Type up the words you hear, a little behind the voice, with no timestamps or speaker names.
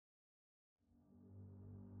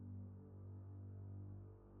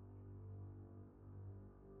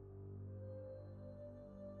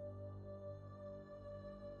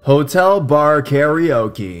Hotel Bar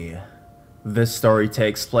Karaoke. This story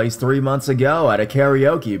takes place 3 months ago at a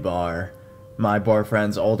karaoke bar. My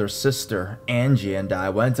boyfriend's older sister, Angie, and I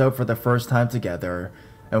went out for the first time together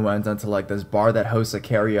and went into like this bar that hosts a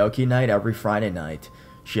karaoke night every Friday night.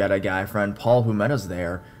 She had a guy friend, Paul, who met us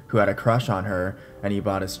there, who had a crush on her, and he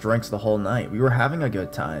bought us drinks the whole night. We were having a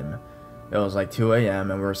good time. It was like 2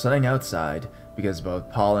 a.m. and we were sitting outside because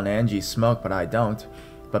both Paul and Angie smoke, but I don't.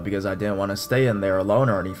 But because I didn't want to stay in there alone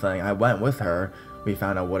or anything, I went with her. We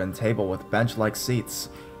found a wooden table with bench-like seats.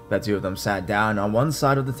 The two of them sat down on one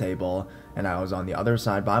side of the table, and I was on the other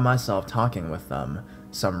side by myself talking with them.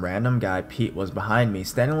 Some random guy, Pete, was behind me,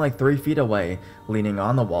 standing like 3 feet away, leaning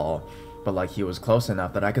on the wall, but like he was close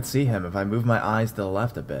enough that I could see him if I moved my eyes to the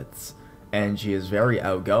left a bit. Angie is very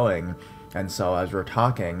outgoing, and so as we're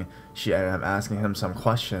talking, she ended up asking him some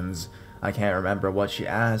questions. I can't remember what she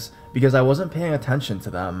asked because I wasn't paying attention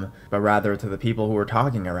to them, but rather to the people who were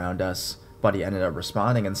talking around us. But he ended up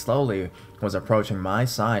responding and slowly was approaching my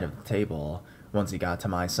side of the table. Once he got to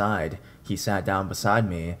my side, he sat down beside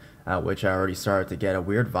me, at which I already started to get a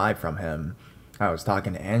weird vibe from him. I was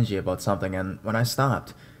talking to Angie about something, and when I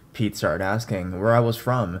stopped, Pete started asking where I was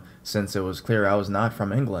from, since it was clear I was not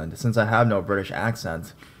from England, since I have no British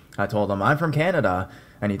accent. I told him I'm from Canada,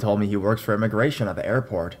 and he told me he works for immigration at the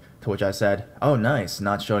airport, to which I said, "Oh nice,"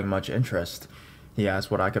 not showing much interest. He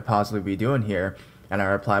asked what I could possibly be doing here, and I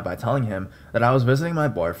replied by telling him that I was visiting my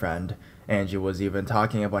boyfriend. Angie was even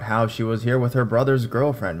talking about how she was here with her brother's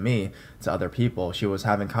girlfriend, me, to other people she was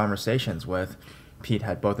having conversations with. Pete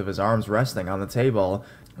had both of his arms resting on the table,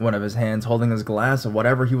 one of his hands holding his glass of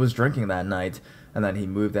whatever he was drinking that night, and then he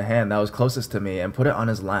moved the hand that was closest to me and put it on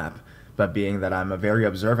his lap. But being that I'm a very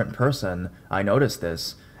observant person, I noticed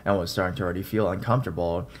this, and was starting to already feel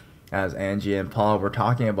uncomfortable. As Angie and Paul were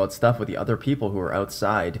talking about stuff with the other people who were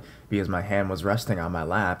outside, because my hand was resting on my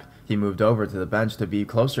lap, he moved over to the bench to be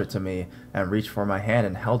closer to me and reached for my hand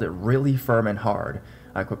and held it really firm and hard.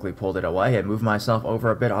 I quickly pulled it away and moved myself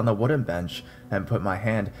over a bit on the wooden bench and put my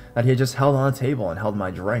hand that he had just held on the table and held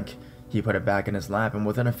my drink. He put it back in his lap, and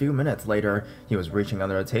within a few minutes later, he was reaching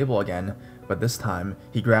under the table again, but this time,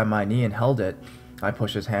 he grabbed my knee and held it. I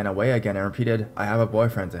pushed his hand away again and repeated, "I have a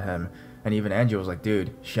boyfriend," to him. And even Angie was like,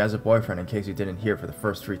 "Dude, she has a boyfriend," in case you didn't hear for the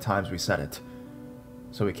first 3 times we said it.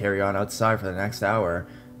 So we carry on outside for the next hour,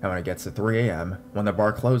 and when it gets to 3 a.m., when the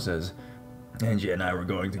bar closes, Angie and I were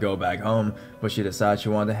going to go back home, but she decided she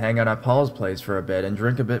wanted to hang out at Paul's place for a bit and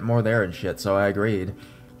drink a bit more there and shit, so I agreed.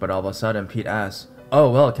 But all of a sudden, Pete asked,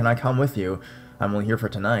 "Oh, well, can I come with you? I'm only here for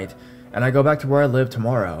tonight, and I go back to where I live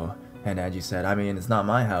tomorrow." And Angie said, "I mean, it's not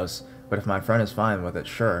my house, but if my friend is fine with it,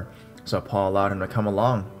 sure." So Paul allowed him to come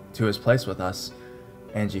along to his place with us.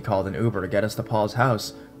 Angie called an Uber to get us to Paul's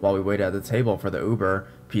house. While we waited at the table for the Uber,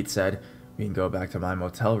 Pete said, "We can go back to my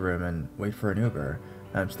motel room and wait for an Uber.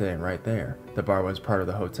 I'm staying right there." The bar was part of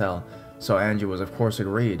the hotel, so Angie was of course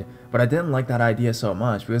agreed, but I didn't like that idea so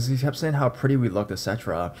much because he kept saying how pretty we looked,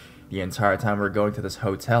 etc. the entire time we were going to this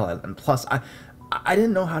hotel, and plus I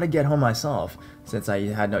didn't know how to get home myself, since I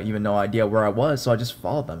had even no idea where I was, so I just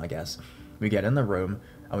followed them, I guess. We get in the room,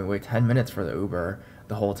 and we wait 10 minutes for the Uber.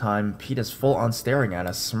 The whole time, Pete is full on staring at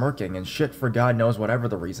us, smirking and shit for God knows whatever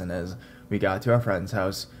the reason is. We got to our friend's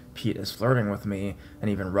house. Pete is flirting with me, and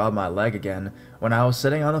even rubbed my leg again, when I was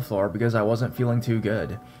sitting on the floor because I wasn't feeling too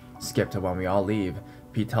good. Skip to when we all leave.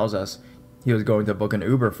 Pete tells us he was going to book an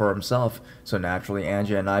Uber for himself, so naturally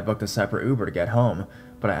Angie and I booked a separate Uber to get home.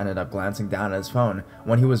 But I ended up glancing down at his phone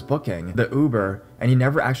when he was booking the Uber, and he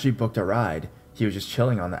never actually booked a ride. He was just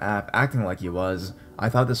chilling on the app, acting like he was. I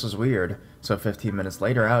thought this was weird, so 15 minutes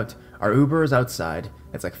later our Uber is outside.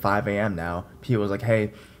 It's like 5 a.m. now. Pete was like,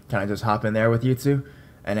 "Hey, can I just hop in there with you two?"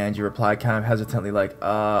 And Angie replied kind of hesitantly like,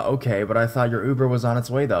 okay, but I thought your Uber was on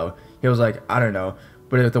its way though." He was like, "I don't know,"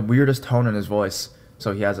 but it had the weirdest tone in his voice.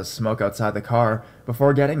 So he has a smoke outside the car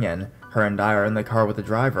before getting in. Her and I are in the car with the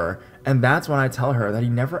driver, and that's when I tell her that he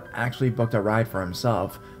never actually booked a ride for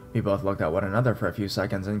himself. We both looked at one another for a few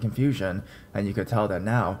seconds in confusion, and you could tell that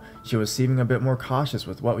now she was seeming a bit more cautious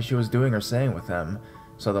with what she was doing or saying with him.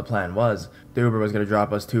 So the plan was, the Uber was going to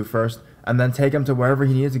drop us two first, and then take him to wherever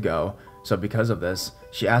he needed to go. So because of this,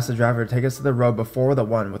 she asked the driver to take us to the road before the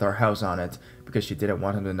one with our house on it, because she didn't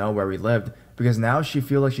want him to know where we lived, because now she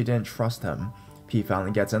felt like she didn't trust him. Pete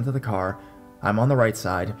finally gets into the car. I'm on the right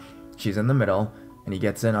side, she's in the middle, and he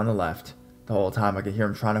gets in on the left. The whole time I could hear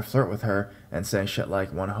him trying to flirt with her and saying shit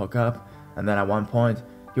like, "Wanna hook up?" And then at one point,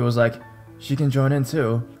 he was like, "She can join in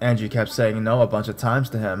too." Angie kept saying no a bunch of times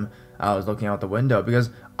to him. I was looking out the window because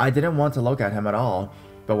I didn't want to look at him at all.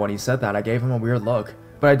 But when he said that, I gave him a weird look.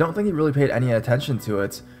 But I don't think he really paid any attention to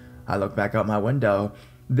it. I looked back out my window.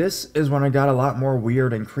 This is when it got a lot more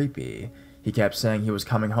weird and creepy. He kept saying he was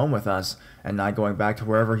coming home with us and not going back to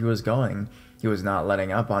wherever he was going. He was not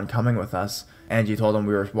letting up on coming with us. Angie told him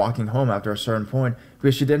we were walking home after a certain point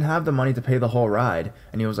because she didn't have the money to pay the whole ride,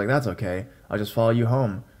 and he was like, "That's okay, I'll just follow you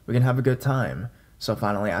home. We can have a good time." So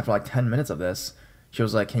finally, after like 10 minutes of this, she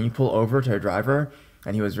was like, "Can you pull over to a driver?"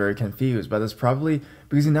 And he was very confused, but this probably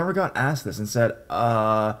because he never got asked this and said,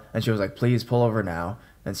 and she was like, "Please pull over now."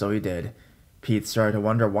 And so he did. Pete started to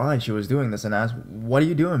wonder why she was doing this and asked, "What are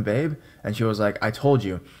you doing, babe?" And she was like, "I told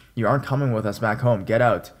you, you aren't coming with us back home. Get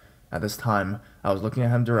out." At this time, I was looking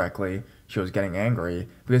at him directly. She was getting angry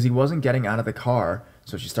because he wasn't getting out of the car.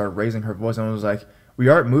 So she started raising her voice and was like, "We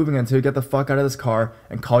aren't moving until you get the fuck out of this car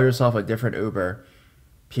and call yourself a different Uber."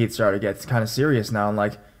 Pete started to get kind of serious now and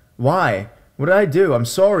like, "Why? What did I do? I'm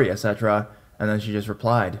sorry," etc. And then she just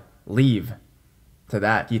replied, "Leave." To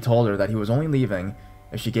that, he told her that he was only leaving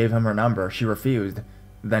if she gave him her number. She refused.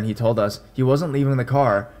 Then he told us he wasn't leaving the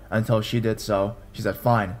car until she did so. She said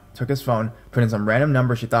fine, took his phone, put in some random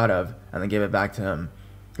number she thought of, and then gave it back to him.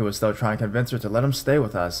 He was still trying to convince her to let him stay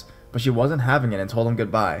with us, but she wasn't having it and told him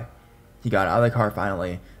goodbye. He got out of the car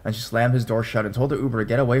finally, and she slammed his door shut and told the Uber to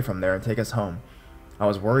get away from there and take us home. I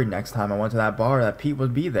was worried next time I went to that bar that Pete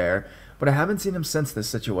would be there, but I haven't seen him since this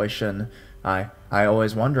situation. I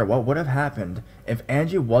always wonder what would have happened if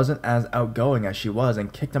Angie wasn't as outgoing as she was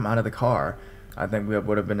and kicked him out of the car. I think we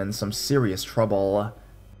would have been in some serious trouble.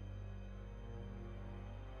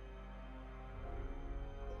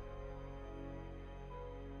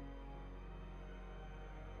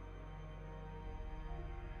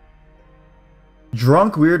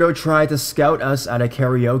 Drunk weirdo tried to scout us at a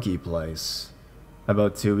karaoke place.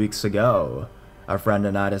 About 2 weeks ago, a friend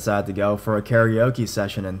and I decided to go for a karaoke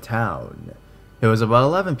session in town. It was about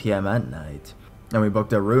 11 p.m. at night, and we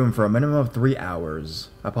booked a room for a minimum of 3 hours.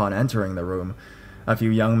 Upon entering the room, a few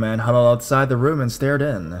young men huddled outside the room and stared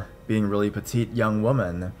in, being really petite young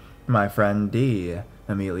women. My friend D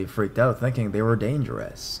immediately freaked out, thinking they were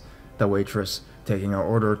dangerous. The waitress taking our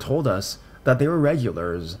order told us that they were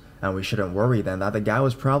regulars, and we shouldn't worry then that the guy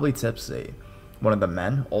was probably tipsy. One of the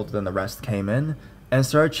men, older than the rest, came in and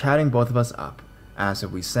started chatting both of us up, asked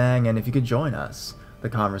if we sang and if he could join us. The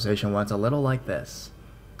conversation went a little like this.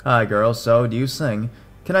 "Hi girls, so do you sing?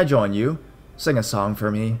 Can I join you? Sing a song for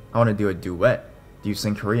me. I want to do a duet. Do you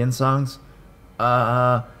sing Korean songs?"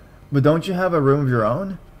 But don't you have a room of your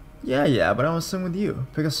own?" Yeah, but I want to sing with you.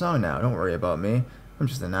 Pick a song now, don't worry about me. I'm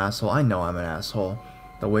just an asshole, I know I'm an asshole."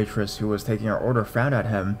 The waitress who was taking our order frowned at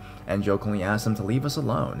him and jokingly asked him to leave us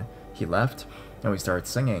alone. He left, and we started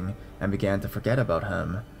singing and began to forget about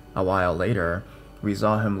him. A while later, we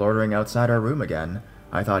saw him loitering outside our room again.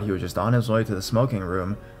 I thought he was just on his way to the smoking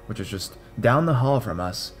room, which was just down the hall from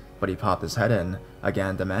us, but he popped his head in,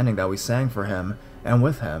 again demanding that we sang for him and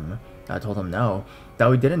with him. I told him no, that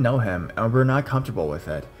we didn't know him and we were not comfortable with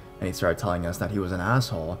it, and he started telling us that he was an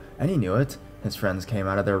asshole, and he knew it. His friends came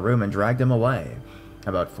out of their room and dragged him away.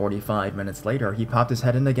 About 45 minutes later, he popped his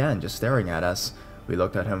head in again, just staring at us. We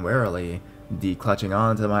looked at him warily, D clutching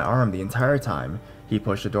on to my arm the entire time. He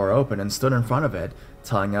pushed the door open and stood in front of it,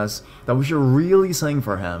 telling us that we should really sing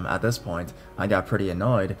for him. At this point, I got pretty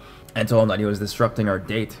annoyed and told him that he was disrupting our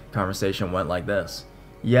date. Conversation went like this.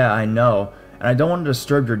 "Yeah, I know, and I don't want to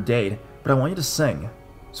disturb your date, but I want you to sing.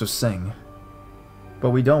 So sing." "But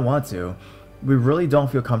we don't want to. We really don't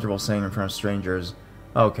feel comfortable singing in front of strangers."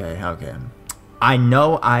 Okay. I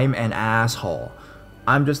know I'm an asshole.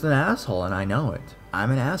 I'm just an asshole and I know it. I'm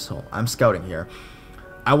an asshole. I'm scouting here.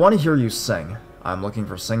 I want to hear you sing. I'm looking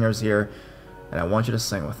for singers here, and I want you to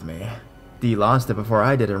sing with me. Dee lost it before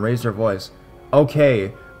I did and raised her voice.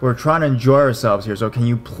 "Okay, we're trying to enjoy ourselves here, so can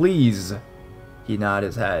you please?" He nodded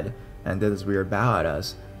his head and did this weird bow at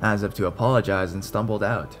us, as if to apologize, and stumbled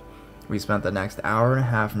out. We spent the next hour and a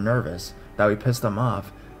half nervous that we pissed him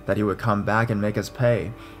off, that he would come back and make us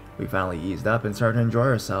pay. We finally eased up and started to enjoy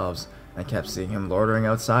ourselves, and kept seeing him loitering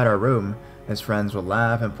outside our room. His friends would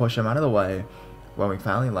laugh and push him out of the way. When we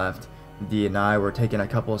finally left, Dee and I were taking a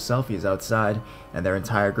couple of selfies outside, and their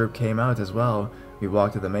entire group came out as well. We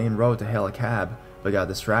walked to the main road to hail a cab, but got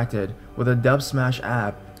distracted with a Dub Smash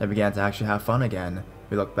app and began to actually have fun again.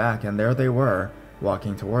 We looked back, and there they were,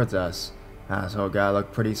 walking towards us. Asshole guy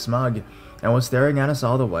looked pretty smug, and was staring at us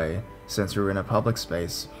all the way, since we were in a public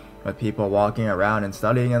space, with people walking around and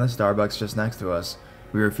studying in the Starbucks just next to us.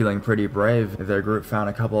 We were feeling pretty brave. Their group found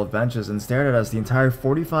a couple of benches and stared at us the entire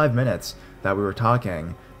 45 minutes that we were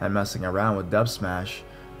talking and messing around with Dub Smash.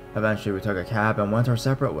 Eventually we took a cab and went our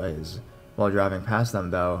separate ways. While driving past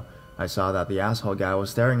them though, I saw that the asshole guy was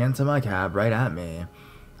staring into my cab right at me.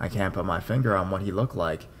 I can't put my finger on what he looked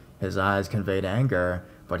like. His eyes conveyed anger,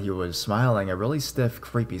 but he was smiling a really stiff,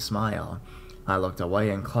 creepy smile. I looked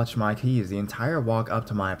away and clutched my keys the entire walk up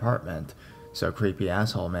to my apartment. So creepy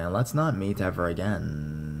asshole man, let's not meet ever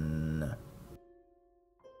again.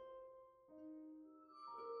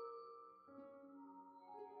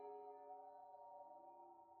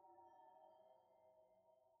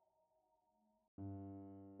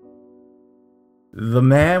 The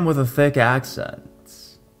man with a thick accent.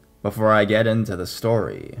 Before I get into the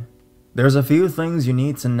story, there's a few things you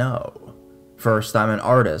need to know. First, I'm an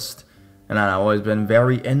artist, and I've always been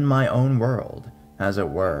very in my own world, as it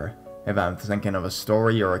were. If I'm thinking of a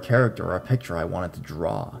story or a character or a picture I wanted to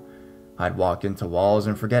draw, I'd walk into walls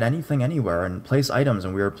and forget anything anywhere and place items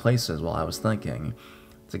in weird places while I was thinking.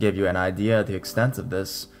 To give you an idea of the extent of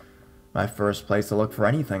this, my first place to look for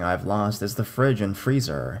anything I've lost is the fridge and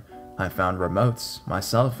freezer. I found remotes, my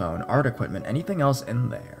cell phone, art equipment, anything else in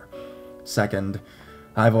there. Second,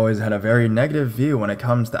 I've always had a very negative view when it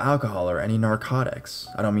comes to alcohol or any narcotics.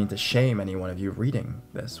 I don't mean to shame any one of you reading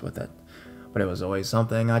this with it, but it was always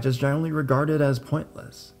something I just generally regarded as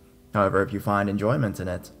pointless. However, if you find enjoyment in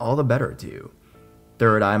it, all the better to you.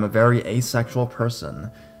 Third, I am a very asexual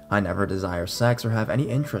person. I never desire sex or have any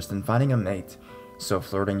interest in finding a mate, so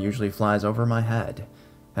flirting usually flies over my head.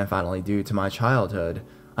 And finally, due to my childhood,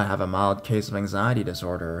 I have a mild case of anxiety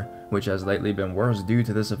disorder, which has lately been worse due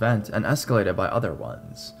to this event and escalated by other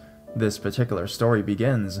ones. This particular story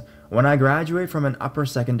begins when I graduate from an upper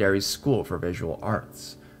secondary school for visual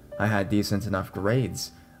arts. I had decent enough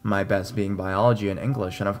grades, my best being biology and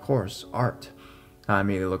English and of course, art. I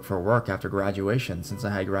immediately looked for work after graduation since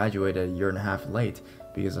I had graduated a year and a half late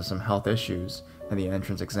because of some health issues, and the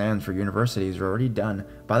entrance exams for universities were already done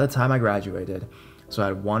by the time I graduated. So I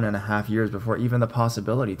had 1.5 years before even the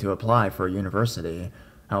possibility to apply for a university.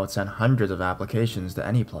 I would send hundreds of applications to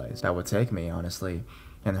any place that would take me, honestly,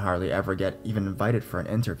 and hardly ever get even invited for an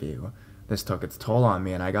interview. This took its toll on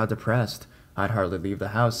me and I got depressed. I'd hardly leave the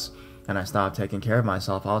house, and I stopped taking care of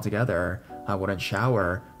myself altogether. I wouldn't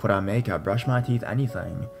shower, put on makeup, brush my teeth,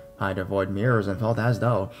 anything. I'd avoid mirrors and felt as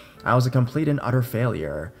though I was a complete and utter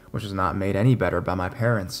failure, which was not made any better by my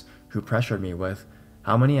parents, who pressured me with,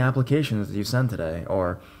 "How many applications did you send today?"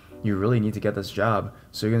 Or, "You really need to get this job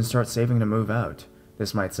so you can start saving to move out."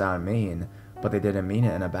 This might sound mean, but they didn't mean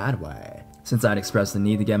it in a bad way, since I'd expressed the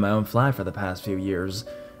need to get my own flat for the past few years.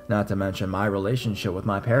 Not to mention my relationship with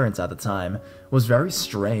my parents at the time was very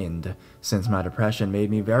strained, since my depression made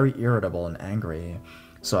me very irritable and angry.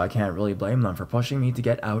 So I can't really blame them for pushing me to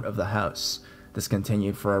get out of the house. This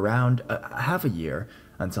continued for around half a year,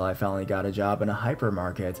 until I finally got a job in a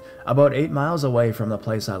hypermarket about 8 miles away from the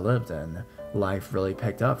place I lived in. Life really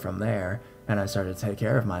picked up from there, and I started to take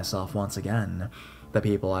care of myself once again. The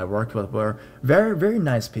people I worked with were very, very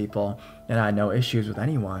nice people, and I had no issues with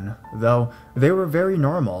anyone, though they were very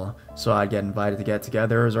normal, so I'd get invited to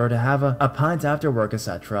get-togethers or to have a pint after work,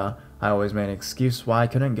 etc. I always made an excuse why I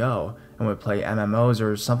couldn't go, and would play MMOs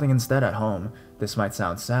or something instead at home. This might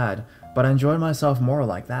sound sad, but I enjoyed myself more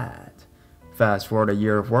like that. Fast forward a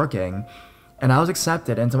year of working, and I was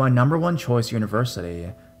accepted into my #1 choice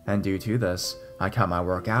university, and due to this, I cut my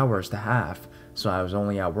work hours to half, so I was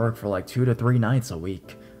only at work for like 2 to 3 nights a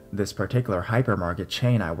week. This particular hypermarket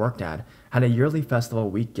chain I worked at had a yearly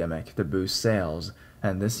festival week gimmick to boost sales,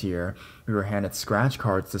 and this year, we were handed scratch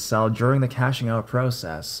cards to sell during the cashing out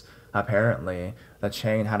process. Apparently, the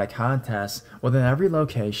chain had a contest within every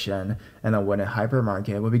location, and the winning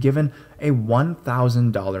hypermarket would be given a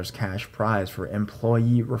 $1,000 cash prize for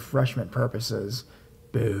employee refreshment purposes.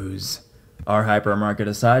 Booze. Our hypermarket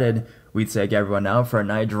decided we'd take everyone out for a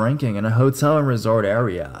night drinking in a hotel and resort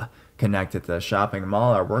area. Connected to the shopping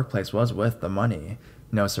mall our workplace was with the money.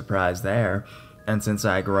 No surprise there. And since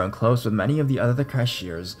I had grown close with many of the other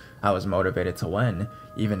cashiers, I was motivated to win,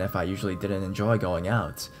 even if I usually didn't enjoy going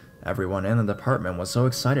out. Everyone in the department was so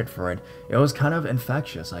excited for it, it was kind of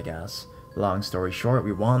infectious, I guess. Long story short,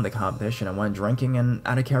 we won the competition and went drinking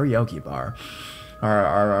at a karaoke bar.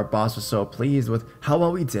 Our boss was so pleased with how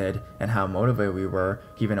well we did and how motivated we were,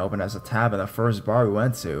 he even opened us a tab in the first bar we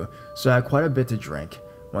went to, so I had quite a bit to drink.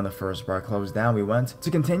 When the first bar closed down, we went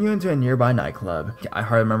to continue into a nearby nightclub. I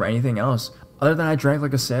hardly remember anything else, other than I drank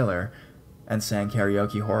like a sailor and sang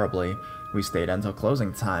karaoke horribly. We stayed until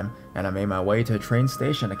closing time, and I made my way to a train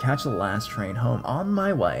station to catch the last train home. On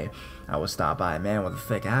my way, I was stopped by a man with a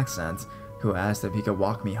thick accent, who asked if he could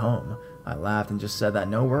walk me home. I laughed and just said that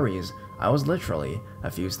no worries. I was literally a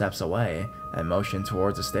few steps away, and motioned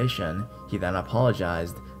towards the station. He then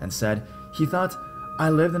apologized and said he thought I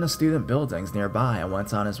lived in the student buildings nearby and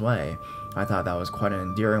went on his way. I thought that was quite an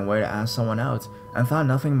endearing way to ask someone out, and thought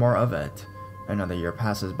nothing more of it. Another year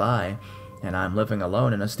passes by, and I'm living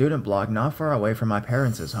alone in a student block not far away from my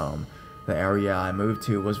parents' home. The area I moved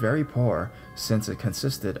to was very poor, since it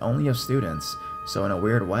consisted only of students, so in a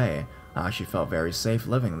weird way, I actually felt very safe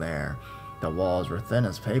living there. The walls were thin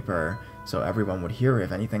as paper, so everyone would hear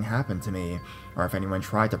if anything happened to me, or if anyone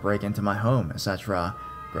tried to break into my home, etc.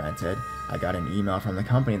 Granted, I got an email from the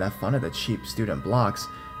company that funded the cheap student blocks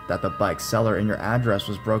that the bike seller in your address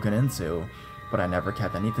was broken into, but I never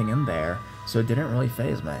kept anything in there, so it didn't really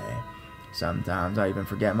faze me. Sometimes I even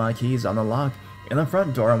forget my keys on the lock in the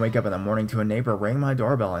front door and wake up in the morning to a neighbor ringing my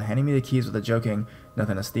doorbell and handing me the keys with a joking,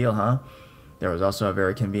 "Nothing to steal, huh?" There was also a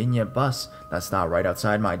very convenient bus that stopped right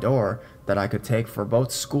outside my door that I could take for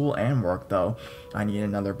both school and work, though I needed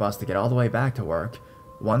another bus to get all the way back to work.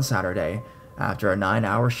 One Saturday, after a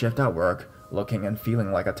 9-hour shift at work, looking and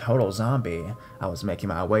feeling like a total zombie, I was making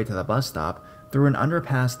my way to the bus stop through an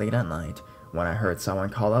underpass late at night when I heard someone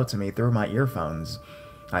call out to me through my earphones.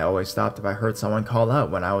 I always stopped if I heard someone call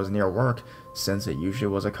out when I was near work, since it usually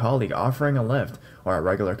was a colleague offering a lift, or a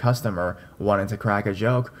regular customer wanting to crack a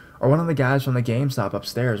joke, or one of the guys from the GameStop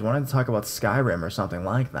upstairs wanting to talk about Skyrim or something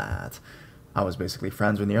like that. I was basically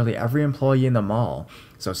friends with nearly every employee in the mall,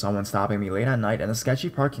 so someone stopping me late at night in a sketchy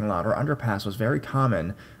parking lot or underpass was very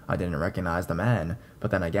common. I didn't recognize the man,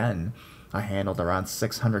 but then again, I handled around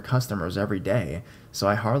 600 customers every day, so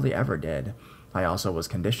I hardly ever did. I also was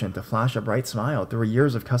conditioned to flash a bright smile through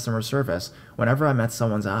years of customer service whenever I met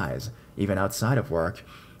someone's eyes, even outside of work.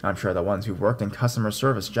 I'm sure the ones who've worked in customer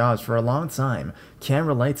service jobs for a long time can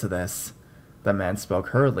relate to this. The man spoke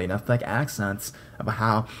hurriedly in a thick accent about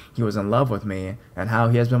how he was in love with me and how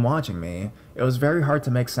he has been watching me. It was very hard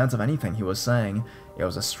to make sense of anything he was saying. It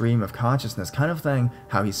was a stream of consciousness kind of thing,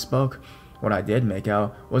 how he spoke. What I did make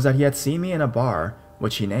out was that he had seen me in a bar,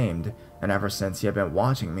 which he named, and ever since he had been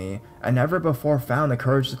watching me, and never before found the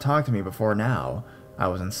courage to talk to me before now. I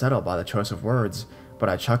was unsettled by the choice of words, but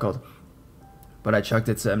I chuckled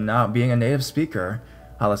it to him not being a native speaker.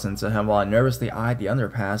 I listened to him while I nervously eyed the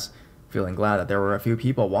underpass, feeling glad that there were a few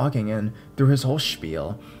people walking in through his whole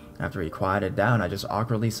spiel. After he quieted down, I just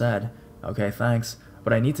awkwardly said, "Okay, thanks,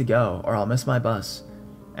 but I need to go, or I'll miss my bus,"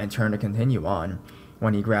 and turned to continue on.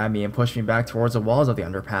 When he grabbed me and pushed me back towards the walls of the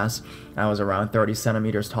underpass, I was around 30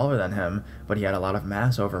 centimeters taller than him, but he had a lot of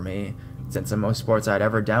mass over me. Since the most sports I'd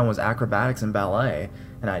ever done was acrobatics and ballet,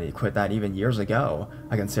 and I'd quit that even years ago,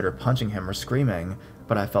 I considered punching him or screaming,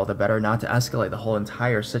 but I felt it better not to escalate the whole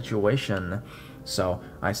entire situation. So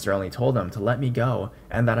I sternly told him to let me go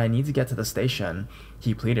and that I need to get to the station.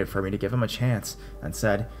 He pleaded for me to give him a chance and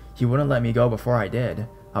said he wouldn't let me go before I did.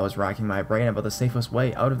 I was racking my brain about the safest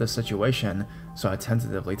way out of this situation, so I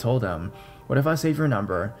tentatively told him, "What if I save your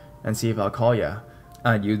number and see if I'll call you?"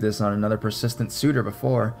 I'd used this on another persistent suitor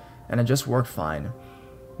before, and it just worked fine.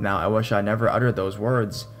 Now I wish I never uttered those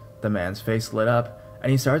words. The man's face lit up,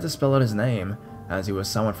 and he started to spell out his name, as he was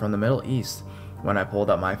someone from the Middle East. When I pulled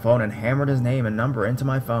up my phone and hammered his name and number into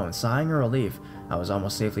my phone, sighing in relief, I was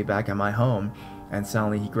almost safely back at my home, and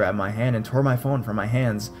suddenly he grabbed my hand and tore my phone from my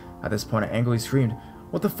hands. At this point I angrily screamed,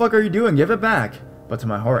 "What the fuck are you doing? Give it back!" But to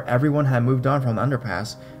my horror, everyone had moved on from the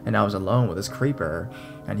underpass, and I was alone with this creeper,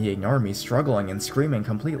 and he ignored me, struggling and screaming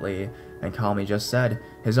completely, and calmly just said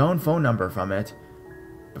his own phone number from it,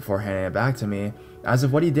 before handing it back to me, as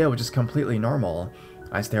if what he did was just completely normal.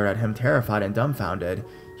 I stared at him terrified and dumbfounded.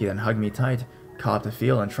 He then hugged me tight, caught the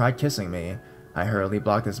feel, and tried kissing me. I hurriedly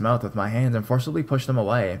blocked his mouth with my hands and forcibly pushed him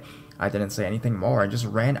away. I didn't say anything more and just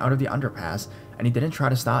ran out of the underpass, and he didn't try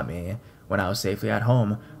to stop me. When I was safely at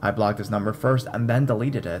home, I blocked his number first and then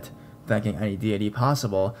deleted it, thanking any deity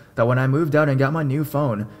possible that when I moved out and got my new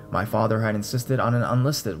phone, my father had insisted on an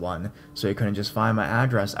unlisted one, so he couldn't just find my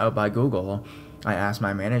address out by Google. I asked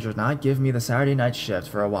my manager to not give me the Saturday night shift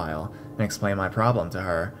for a while and explained my problem to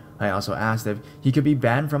her. I also asked if he could be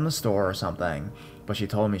banned from the store or something, but she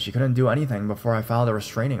told me she couldn't do anything before I filed a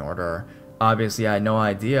restraining order. Obviously, I had no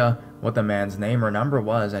idea what the man's name or number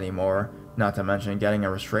was anymore, not to mention getting a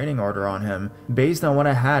restraining order on him based on what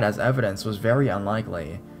I had as evidence was very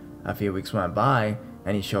unlikely. A few weeks went by,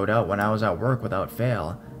 and he showed up when I was at work without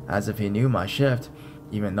fail, as if he knew my shift.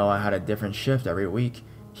 Even though I had a different shift every week,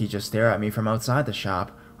 he'd just stare at me from outside the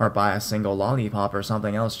shop, or buy a single lollipop or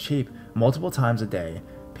something else cheap multiple times a day,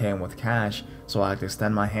 pay him with cash, so I had to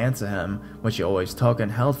extend my hand to him, which he always took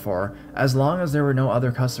and held for, as long as there were no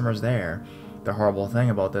other customers there. The horrible thing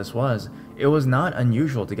about this was, it was not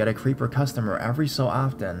unusual to get a creeper customer every so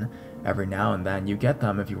often. Every now and then you get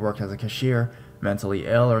them if you worked as a cashier. Mentally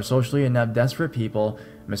ill or socially inept desperate people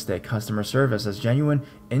mistake customer service as genuine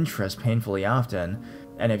interest painfully often,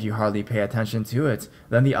 and if you hardly pay attention to it,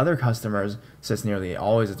 then the other customers, since nearly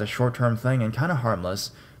always it's a short-term thing and kinda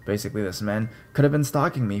harmless, Basically, this man could have been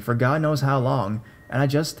stalking me for God knows how long, and I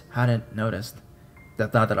just hadn't noticed. The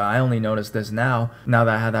thought that I only noticed this now that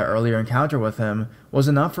I had that earlier encounter with him, was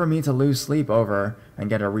enough for me to lose sleep over and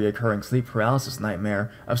get a reoccurring sleep paralysis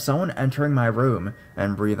nightmare of someone entering my room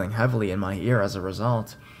and breathing heavily in my ear as a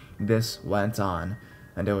result. This went on,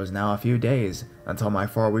 and it was now a few days until my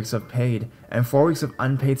 4 weeks of paid and 4 weeks of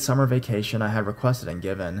unpaid summer vacation I had requested and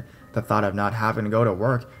given. The thought of not having to go to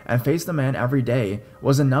work and face the man every day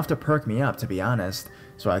was enough to perk me up, to be honest,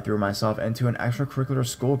 so I threw myself into an extracurricular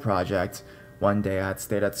school project. One day I had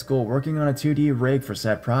stayed at school working on a 2D rig for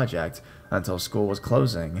said project until school was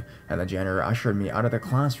closing, and the janitor ushered me out of the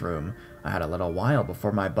classroom. I had a little while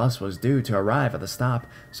before my bus was due to arrive at the stop,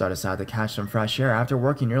 so I decided to catch some fresh air after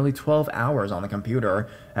working nearly 12 hours on the computer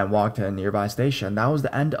and walked to a nearby station. That was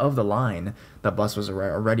the end of the line. The bus was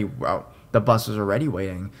already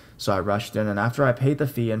waiting, so I rushed in, and after I paid the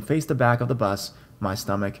fee and faced the back of the bus, my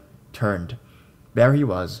stomach turned. There he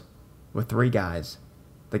was, with 3 guys.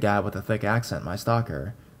 The guy with the thick accent, my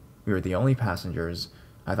stalker. We were the only passengers.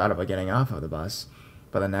 I thought about getting off of the bus,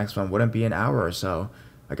 but the next one wouldn't be an hour or so.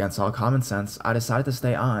 Against all common sense, I decided to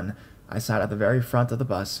stay on. I sat at the very front of the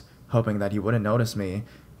bus, hoping that he wouldn't notice me,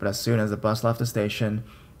 but as soon as the bus left the station,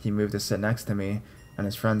 he moved to sit next to me, and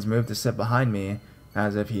his friends moved to sit behind me,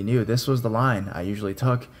 as if he knew this was the line I usually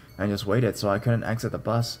took, and just waited so I couldn't exit the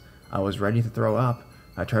bus. I was ready to throw up.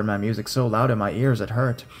 I turned my music so loud in my ears it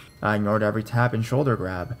hurt. I ignored every tap and shoulder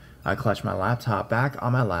grab. I clutched my laptop back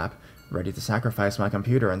on my lap, ready to sacrifice my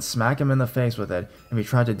computer and smack him in the face with it if he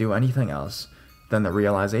tried to do anything else. Then the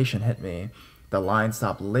realization hit me. The line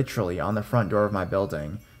stopped literally on the front door of my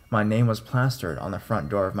building. My name was plastered on the front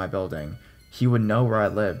door of my building. He would know where I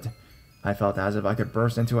lived. I felt as if I could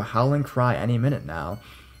burst into a howling cry any minute now.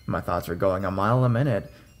 My thoughts were going a mile a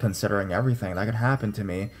minute, considering everything that could happen to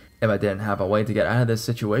me if I didn't have a way to get out of this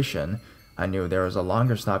situation. I knew there was a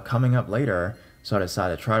longer stop coming up later, so I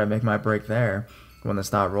decided to try to make my break there. When the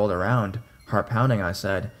stop rolled around, heart pounding, I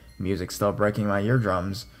said, music still breaking my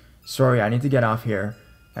eardrums, "Sorry, I need to get off here."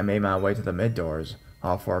 I made my way to the mid-doors,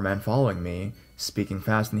 all 4 men following me, speaking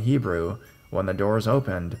fast in Hebrew. When the doors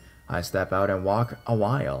opened, I step out and walk a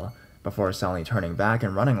while, before suddenly turning back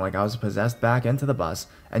and running like I was possessed back into the bus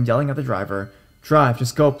and yelling at the driver, "Drive,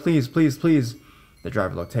 just go, please, please, please." The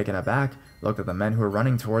driver looked taken aback, looked at the men who were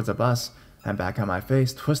running towards the bus, and back on my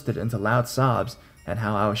face twisted into loud sobs and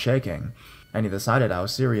how I was shaking. And he decided I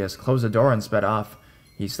was serious, closed the door and sped off.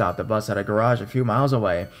 He stopped the bus at a garage a few miles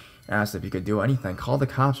away, asked if he could do anything, call the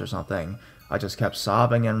cops or something. I just kept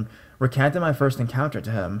sobbing and recanted my first encounter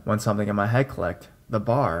to him when something in my head clicked. The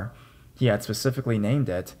bar. He had specifically named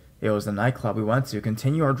it. It was the nightclub we went to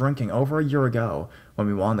continue our drinking over a year ago when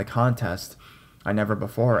we won the contest. I never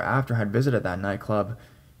before or after had visited that nightclub.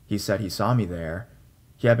 He said he saw me there.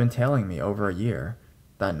 He had been tailing me over a year.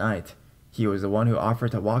 That night, he was the one who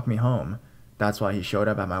offered to walk me home. That's why he showed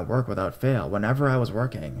up at my work without fail whenever I was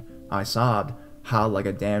working. I sobbed, howled like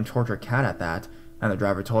a damn tortured cat at that, and the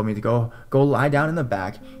driver told me to go lie down in the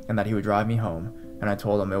back and that he would drive me home, and I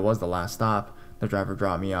told him it was the last stop. The driver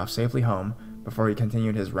dropped me off safely home before he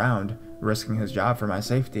continued his round, risking his job for my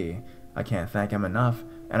safety. I can't thank him enough,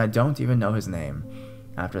 and I don't even know his name.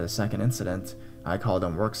 After the second incident, I called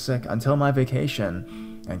in work sick until my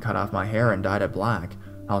vacation, and cut off my hair and dyed it black.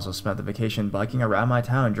 I also spent the vacation biking around my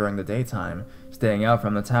town during the daytime. Staying out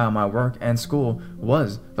from the town my work and school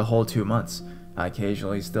was the whole 2 months. I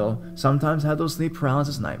occasionally still sometimes had those sleep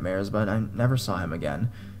paralysis nightmares, but I never saw him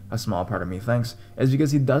again. A small part of me thinks it's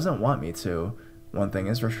because he doesn't want me to. One thing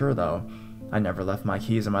is for sure though, I never left my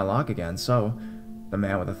keys in my lock again, so the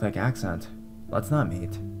man with the thick accent, let's not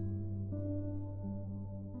meet.